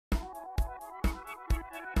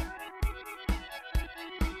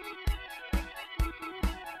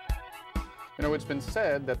You know, it's been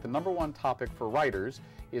said that the #1 topic for writers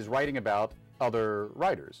is writing about other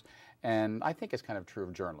writers. And I think it's kind of true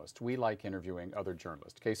of journalists. We like interviewing other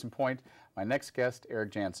journalists. Case in point, my next guest,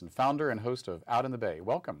 Eric Jansen, founder and host of Out in the Bay.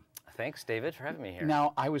 Welcome. Thanks, David, for having me here.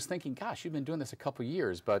 Now, I was thinking, gosh, you've been doing this a couple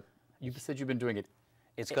years, but you said you've been doing it.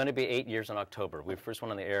 It's going to be 8 years in October. We first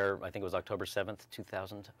went on the air, I think it was October 7th,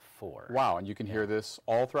 2004. Wow, and you can hear this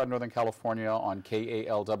all throughout Northern California on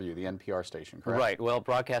KALW, the NPR station, correct? Right. Well,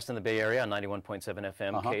 broadcast in the Bay Area on 91.7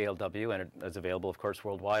 FM, KALW, and it is available, of course,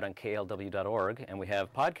 worldwide on KALW.org. And we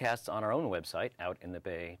have podcasts on our own website,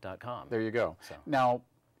 outinthebay.com. There you go. So. Now,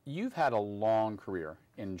 you've had a long career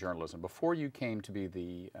in journalism. Before you came to be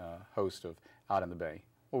the host of Out in the Bay,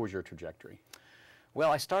 what was your trajectory? Well,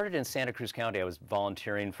 I started in Santa Cruz County. I was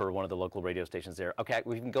volunteering for one of the local radio stations there. Okay,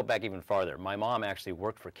 we can go back even farther. My mom actually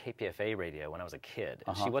worked for KPFA radio when I was a kid.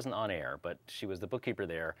 And she wasn't on air, but she was the bookkeeper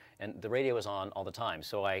there, and the radio was on all the time.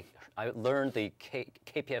 So I learned the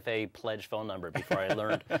KPFA pledge phone number before I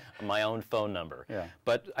learned my own phone number. Yeah.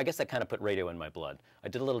 But I guess that kind of put radio in my blood. I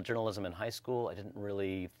did a little journalism in high school. I didn't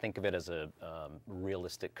really think of it as a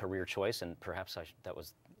realistic career choice, and perhaps that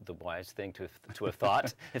was the wise thing to have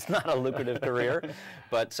thought. It's not a lucrative career.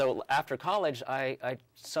 But so after college, I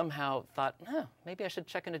somehow thought, maybe I should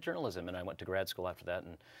check into journalism. And I went to grad school after that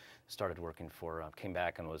and started working for, came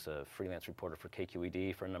back and was a freelance reporter for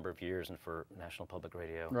KQED for a number of years and for National Public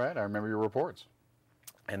Radio. Right, I remember your reports.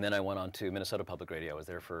 And then I went on to Minnesota Public Radio. I was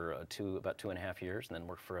there for about 2.5 years, and then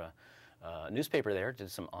worked for a newspaper there, did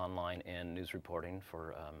some online and news reporting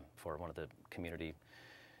for one of the community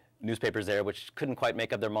newspapers there, which couldn't quite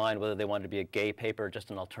make up their mind whether they wanted to be a gay paper or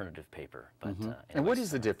just an alternative paper. But, and what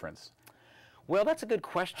is the difference? Well, that's a good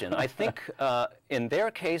question. I think in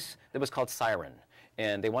their case, it was called Siren.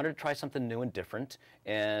 And they wanted to try something new and different.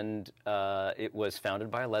 And it was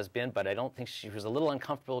founded by a lesbian, but I don't think she was a little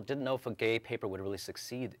uncomfortable, didn't know if a gay paper would really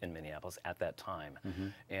succeed in Minneapolis at that time.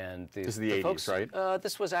 And this is the 80s, folks, right?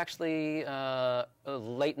 This was actually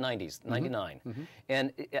late 90s, 99.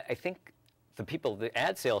 And I think the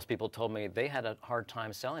ad sales people told me they had a hard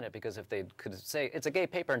time selling it, because if they could say it's a gay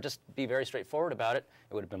paper and just be very straightforward about it,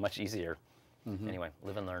 it would have been much easier. Anyway,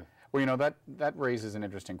 live and learn. Well, you know, that raises an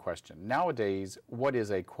interesting question. Nowadays, what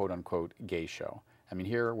is a quote-unquote gay show? I mean,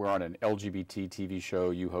 here we're on an LGBT TV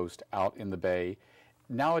show. You host Out in the Bay.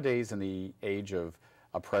 Nowadays, in the age of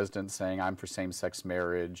a president saying, I'm for same-sex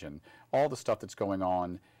marriage and all the stuff that's going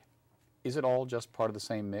on, is it all just part of the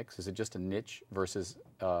same mix? Is it just a niche versus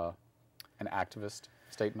an activist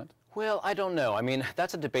statement? Well, I don't know. I mean,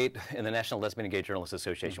 that's a debate in the National Lesbian and Gay Journalists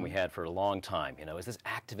Association we had for a long time. You know, is this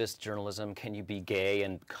activist journalism? Can you be gay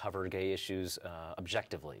and cover gay issues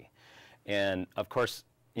objectively? And of course,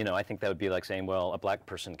 you know, I think that would be like saying, well, a black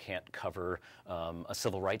person can't cover a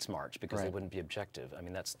civil rights march because they wouldn't be objective. I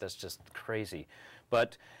mean, that's just crazy.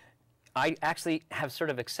 But I actually have sort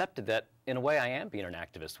of accepted that, in a way, I am being an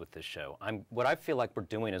activist with this show. What I feel like we're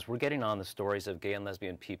doing is we're getting on the stories of gay and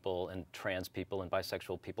lesbian people and trans people and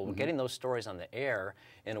bisexual people. We're getting those stories on the air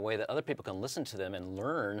in a way that other people can listen to them and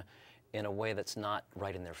learn in a way that's not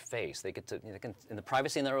right in their face. They get to, in the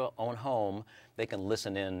privacy in their own home, they can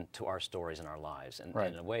listen in to our stories and our lives. And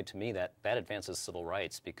in a way, to me, that advances civil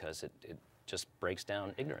rights, because it just breaks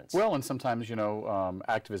down ignorance. Well, and sometimes, you know,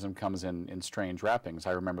 activism comes in strange wrappings.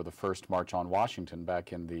 I remember the first March on Washington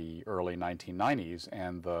back in the early 1990s,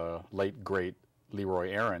 and the late, great Leroy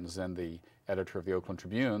Aarons, then the editor of the Oakland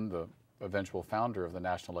Tribune, the eventual founder of the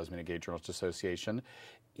National Lesbian and Gay Journalists Association,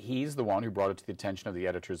 he's the one who brought it to the attention of the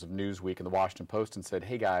editors of Newsweek and the Washington Post and said,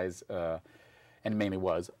 hey guys, and mainly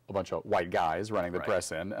was a bunch of white guys running the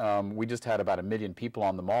press in, we just had about 1 million people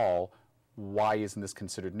on the mall. Why isn't this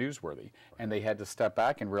considered newsworthy? And they had to step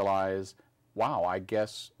back and realize, wow, I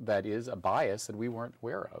guess that is a bias that we weren't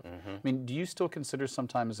aware of. I mean, do you still consider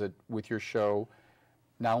sometimes that with your show,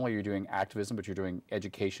 not only are you doing activism, but you're doing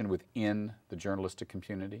education within the journalistic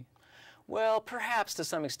community? Well, perhaps to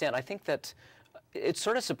some extent. I think that it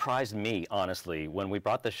sort of surprised me, honestly, when we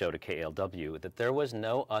brought the show to KALW, that there was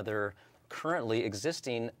no other currently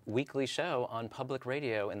existing weekly show on public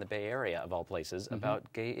radio in the Bay Area, of all places, about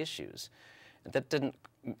gay issues. That didn't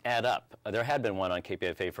add up. There had been one on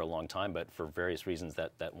KPFA for a long time, but for various reasons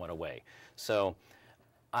that went away. So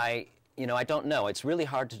I don't know. It's really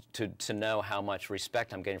hard to know how much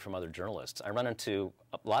respect I'm getting from other journalists. I run into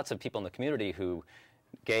lots of people in the community who,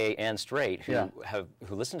 gay and straight, who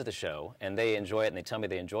listen to the show, and they enjoy it, and they tell me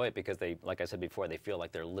they enjoy it because they, like I said before, they feel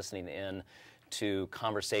like they're listening in to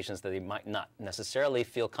conversations that they might not necessarily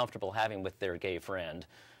feel comfortable having with their gay friend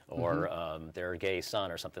or their gay son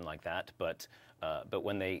or something like that. But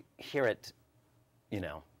when they hear it,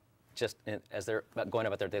 just as they're going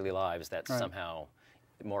about their daily lives, that's Right. somehow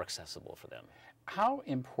more accessible for them. How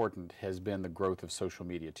important has been the growth of social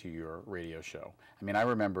media to your radio show? I mean, I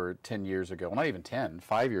remember 10 years ago, well, not even 10,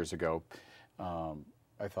 5 years ago,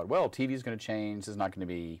 I thought, well, TV's going to change. This is not going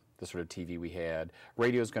to be the sort of TV we had.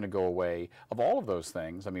 Radio's going to go away. Of all of those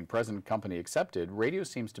things, I mean, present company accepted, radio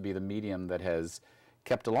seems to be the medium that has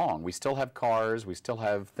kept along. We still have cars. We still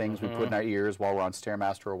have things we put in our ears while we're on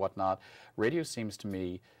Stairmaster or whatnot. Radio seems to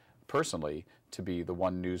me, personally, to be the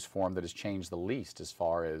one news form that has changed the least as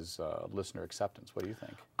far as listener acceptance. What do you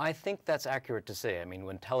think? I think that's accurate to say. I mean,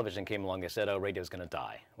 when television came along, they said, oh, radio's going to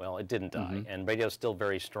die. Well, it didn't die, and radio's still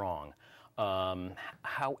very strong.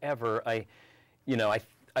 However,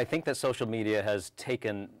 I think that social media has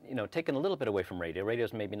taken a little bit away from radio.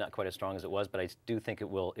 Radio's maybe not quite as strong as it was, but I do think it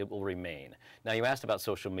will remain. Now, you asked about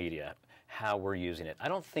social media, how we're using it.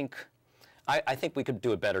 I think we could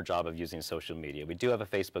do a better job of using social media. We do have a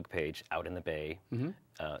Facebook page, Out in the Bay,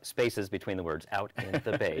 spaces between the words, Out in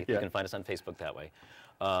the Bay. Yeah. You can find us on Facebook that way.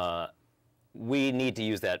 We need to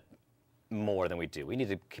use that more than we do. We need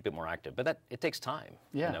to keep it more active, but it takes time.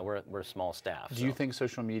 Yeah. You know, we're a small staff. Do you think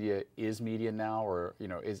social media is media now, or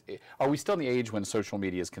are we still in the age when social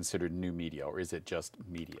media is considered new media, or is it just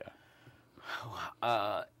media?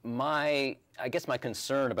 I guess my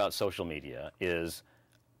concern about social media is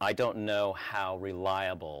I don't know how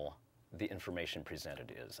reliable the information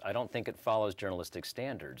presented is. I don't think it follows journalistic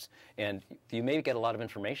standards. And you may get a lot of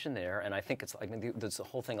information there, and I think it's like, there's the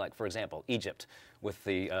whole thing, like, for example, Egypt with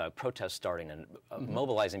the protests starting and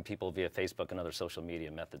mobilizing people via Facebook and other social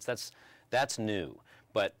media methods. That's new,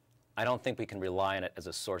 but I don't think we can rely on it as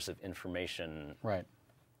a source of information Right.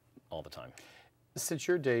 all the time. Since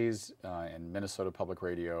your days in Minnesota Public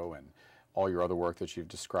Radio and all your other work that you've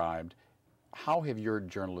described, how have your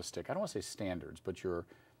journalistic, I don't want to say standards, but your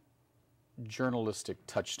journalistic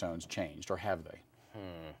touchstones changed, or have they?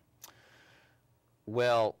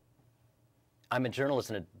 Well, I'm a journalist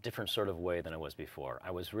in a different sort of way than I was before.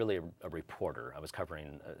 I was really a reporter. I was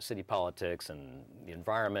covering city politics and the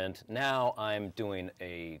environment. Now I'm doing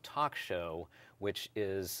a talk show, which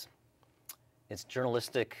it's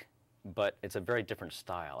journalistic, but it's a very different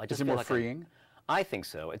style. I just Is it feel more like freeing? I think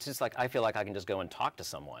so. It's just like I feel like I can just go and talk to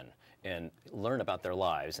someone and learn about their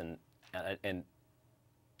lives, and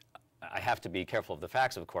I have to be careful of the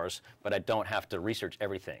facts, of course, but I don't have to research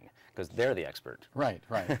everything because they're the expert. Right,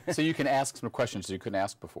 right. So you can ask some questions you couldn't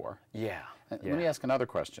ask before. Yeah. Let me ask another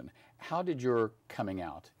question. How did your coming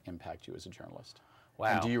out impact you as a journalist? Wow.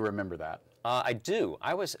 And do you remember that? I do.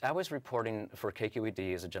 I was reporting for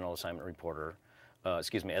KQED as a general assignment reporter. As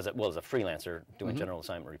a freelancer doing general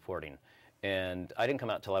assignment reporting. And I didn't come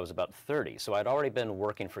out till I was about 30. So I'd already been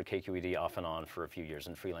working for KQED off and on for a few years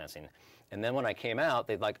and freelancing. And then when I came out,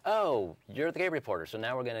 they'd like, oh, you're the gay reporter, so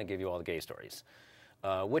now we're going to give you all the gay stories.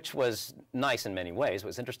 Which was nice in many ways. It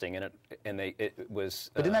was interesting, and it was.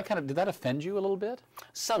 But did that offend you a little bit?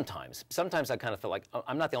 Sometimes I kind of felt like, oh,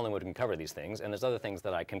 I'm not the only one who can cover these things, and there's other things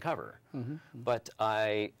that I can cover. But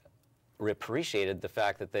I appreciated the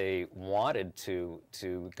fact that they wanted to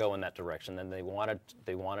go in that direction, and they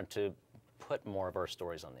wanted to put more of our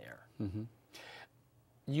stories on the air.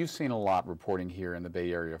 You've seen a lot reporting here in the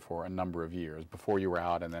Bay Area for a number of years, before you were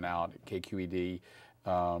out and then out at KQED.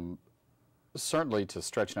 Certainly, to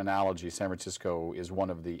stretch an analogy, San Francisco is one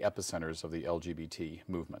of the epicenters of the LGBT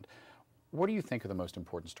movement. What do you think are the most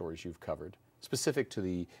important stories you've covered, specific to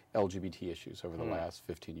the LGBT issues over the last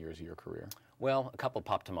 15 years of your career? Well, a couple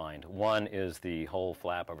pop to mind. One is the whole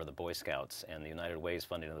flap over the Boy Scouts and the United Way's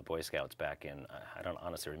funding of the Boy Scouts back in, I don't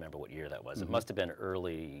honestly remember what year that was. It must have been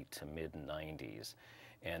early to mid-90s.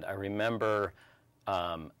 And I remember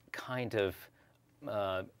I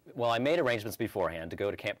made arrangements beforehand to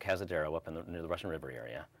go to Camp Cazadero up near the Russian River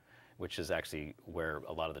area, which is actually where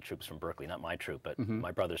a lot of the troops from Berkeley, not my troop, but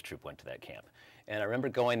my brother's troop went to that camp. And I remember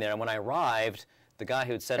going there, and when I arrived, the guy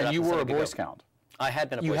who had set it up... And you were a Boy Scout? I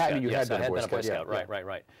had been a Boy Scout. You had been a Boy Scout.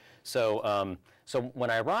 Right. So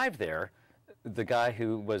when I arrived there, the guy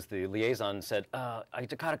who was the liaison said, I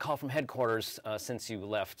got a call from headquarters since you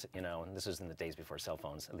left, and this was in the days before cell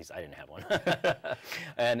phones. At least I didn't have one.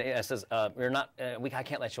 And it says, I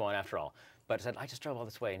can't let you on after all. But I said, I just drove all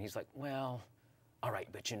this way. And he's like, well, all right,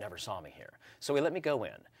 but you never saw me here. So he let me go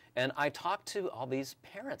in. And I talked to all these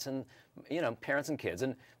parents and kids.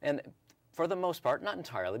 And for the most part, not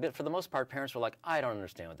entirely, but for the most part, parents were like, I don't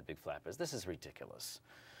understand what the big flap is. This is ridiculous.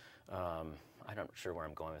 I'm not sure where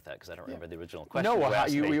I'm going with that because I don't remember the original question. No,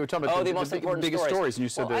 you were talking about the most important biggest stories, and you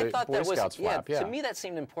said the Boy Scouts flap. To me, that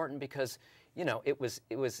seemed important because, it was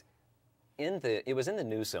in the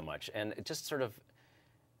news so much, and it just sort of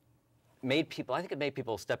made people, I think it made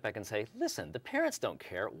people step back and say, listen, the parents don't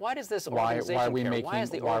care. Why does this Why organization are we care? making, Why is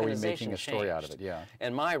the why are we organization making a story out of changed? it? Yeah.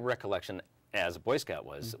 And my recollection as a Boy Scout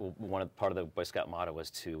was, part of the Boy Scout motto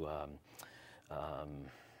was to,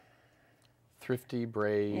 Thrifty,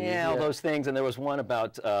 brave. yeah, all those things. And there was one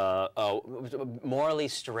about, morally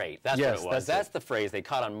straight. That's Yes, what it was. that's That's the phrase they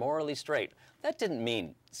caught on, morally straight. That didn't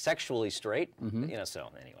mean sexually straight, you know,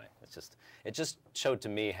 so anyway. It just showed to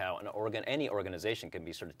me how any organization can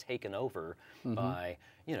be sort of taken over by,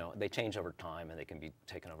 you know, they change over time and they can be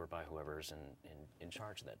taken over by whoever's in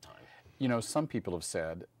charge at that time. You know, some people have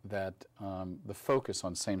said that the focus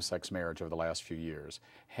on same-sex marriage over the last few years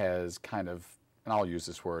has kind of, and I'll use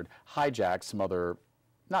this word, hijacked some other,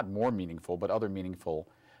 not more meaningful, but other meaningful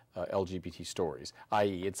LGBT stories,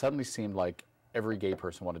 i.e. it suddenly seemed like every gay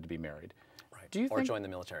person wanted to be married. Do you think, join the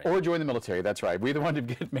military. Or join the military, that's right. We either want to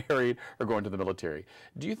get married or go into the military.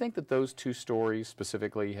 Do you think that those two stories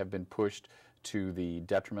specifically have been pushed to the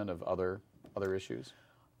detriment of other issues?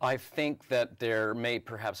 I think that there may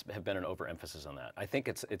perhaps have been an overemphasis on that. I think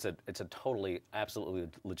it's a totally, absolutely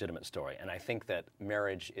legitimate story. And I think that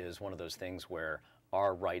marriage is one of those things where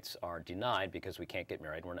our rights are denied because we can't get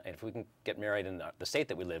married. And if we can get married in the state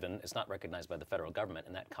that we live in, it's not recognized by the federal government,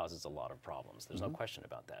 and that causes a lot of problems. There's no question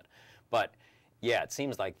about that. But yeah, it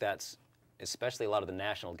seems like that's, especially a lot of the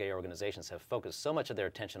national gay organizations have focused so much of their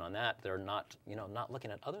attention on that, they're not, you know, not looking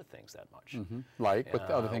at other things that much. Like, what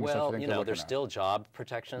other things? Well, you know, there's still job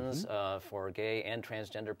protections for gay and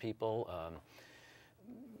transgender people.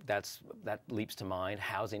 That leaps to mind.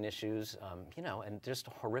 Housing issues, you know, and just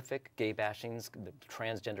horrific gay bashings, the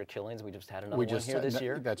transgender killings. We just had another one here this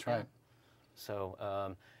year. That's right.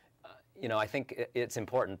 So, you know, I think it's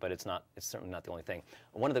important, but it's certainly not the only thing.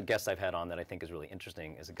 One of the guests I've had on that I think is really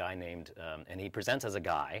interesting is a guy named, and he presents as a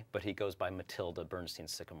guy, but he goes by Matilda Bernstein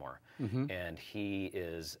Sycamore, and he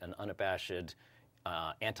is an unabashed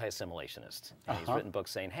anti-assimilationist. And he's written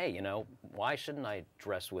books saying, hey, you know, why shouldn't I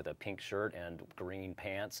dress with a pink shirt and green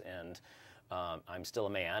pants, and I'm still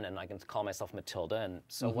a man, and I can call myself Matilda, and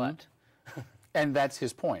so what? And that's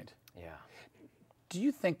his point. Yeah. Do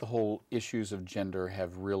you think the whole issues of gender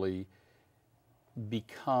have really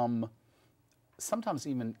become sometimes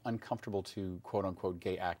even uncomfortable to quote-unquote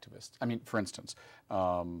gay activists? I mean, for instance,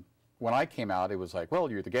 when I came out, it was like, well,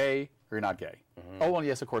 you're either gay or you're not gay. Oh, well,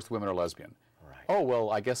 yes, of course, the women are lesbian. Right. Oh,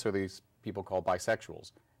 well, I guess there are these people called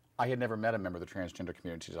bisexuals. I had never met a member of the transgender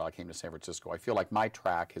community until I came to San Francisco. I feel like my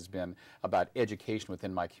track has been about education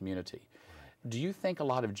within my community. Right. Do you think a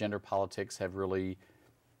lot of gender politics have really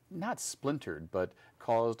not splintered, but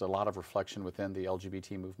caused a lot of reflection within the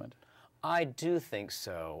LGBT movement? I do think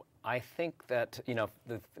so. I think that, you know,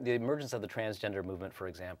 the emergence of the transgender movement, for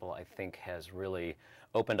example, I think has really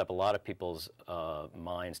opened up a lot of people's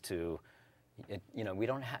minds to, you know,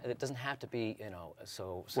 it doesn't have to be, you know,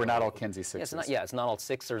 so we're not all Kinsey sixes. It's not all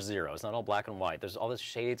 6 or 0. It's not all black and white. There's all these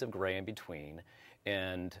shades of gray in between,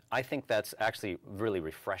 and I think that's actually really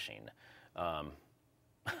refreshing.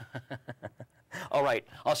 All right,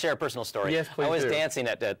 I'll share a personal story. Yes, please I was do. dancing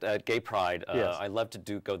at Gay Pride. Yes. I love to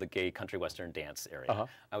go the gay country western dance area.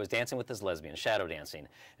 I was dancing with this lesbian, shadow dancing,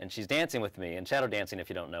 and she's dancing with me. And shadow dancing, if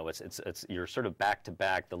you don't know, it's you're sort of back to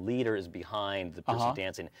back. The leader is behind the person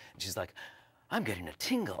dancing, and she's like, I'm getting a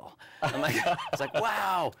tingle. I'm like, it's like,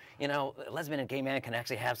 wow, you know, lesbian and gay man can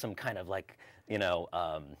actually have some kind of like, you know,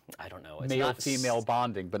 I don't know. It's male-female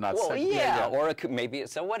bonding, but not well, yeah, or it could maybe,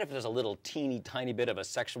 so what if there's a little teeny tiny bit of a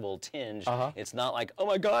sexual tinge? It's not like, oh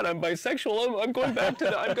my God, I'm bisexual, I'm going back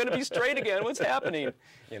to, I'm going to be straight again, what's happening?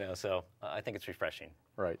 You know, so I think it's refreshing.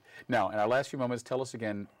 Right. Now, in our last few moments, tell us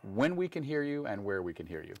again when we can hear you and where we can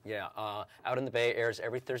hear you. Yeah, Out in the Bay airs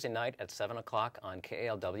every Thursday night at 7 o'clock on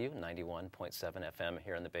KALW 91.7 FM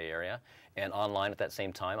here in the Bay Area, and online at that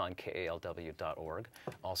same time on KALW.org.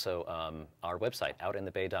 Also, our website,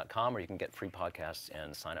 outinthebay.com, where you can get free podcasts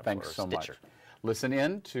and sign up Thanks for so Stitcher. much. Listen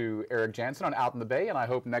in to Eric Jansen on Out in the Bay, and I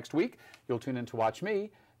hope next week you'll tune in to watch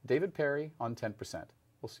me, David Perry, on 10%.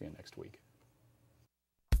 We'll see you next week.